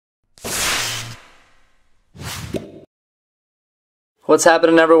What's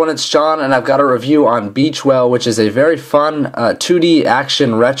happening, everyone? It's John, and I've got a review on Beach Whale, which is a very fun 2D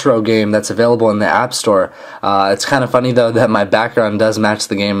action retro game that's available in the App Store. It's kind of funny, though, that my background does match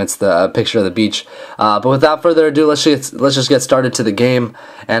the game. It's the picture of the beach. But without further ado, let's just get started to the game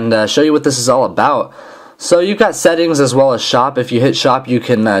and show you what this is all about. So you've got settings as well as shop. If you hit shop, you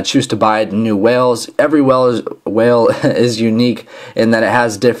can choose to buy new whales. Every whale is unique in that it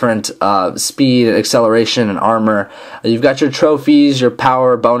has different speed, acceleration, and armor. You've got your trophies, your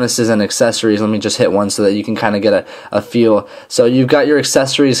power, bonuses, and accessories. Let me just hit one so that you can kind of get a feel. So you've got your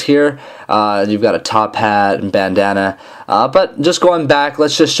accessories here. You've got a top hat and bandana. But just going back,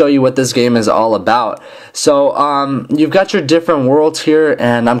 let's just show you what this game is all about. So you've got your different worlds here,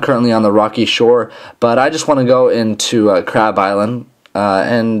 and I'm currently on the rocky shore, but I just want to go into Crab Island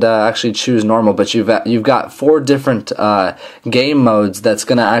and actually choose normal. But you've got 4 different game modes that's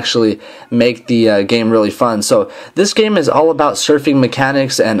going to actually make the game really fun. So this game is all about surfing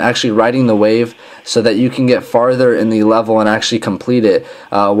mechanics and actually riding the wave so that you can get farther in the level and actually complete it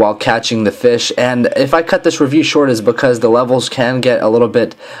while catching the fish. And if I cut this review short, is because the levels can get a little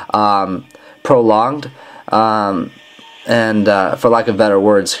bit prolonged. And for lack of better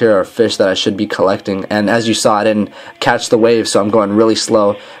words, here are fish that I should be collecting. And as you saw, I didn't catch the wave, so I'm going really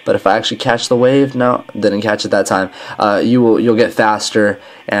slow. But if I actually catch the wave, no, didn't catch it that time. You'll get faster,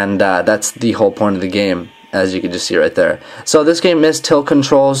 and that's the whole point of the game, as you can just see right there. So this game is tilt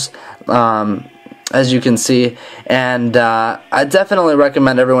controls, as you can see, and I definitely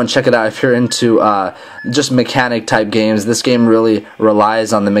recommend everyone check it out if you're into just mechanic type games. This game really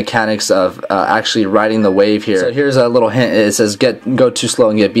relies on the mechanics of actually riding the wave here. So here's a little hint. It says go too slow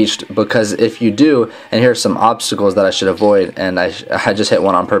and get beached, because if you do, and here's some obstacles that I should avoid, and I just hit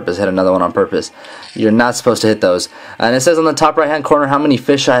one on purpose, hit another one on purpose. You're not supposed to hit those. And it says on the top right hand corner how many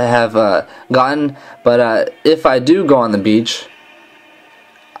fish I have gotten, but if I do go on the beach,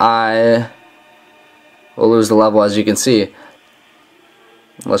 I we'll lose the level, as you can see.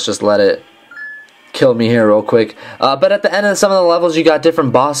 Let's just let it kill me here real quick. But at the end of some of the levels, you got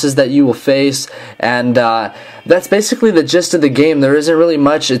different bosses that you will face, and that's basically the gist of the game. There isn't really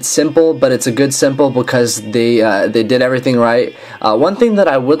much. It's simple, but it's a good simple because they did everything right. One thing that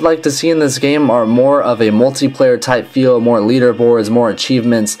I would like to see in this game are more of a multiplayer type feel, more leaderboards, more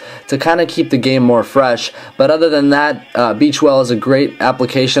achievements to kind of keep the game more fresh. But other than that, Beach Whale is a great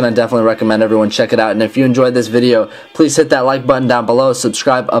application. I definitely recommend everyone check it out. And if you enjoyed this video, please hit that like button down below,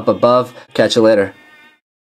 subscribe up above. Catch you later.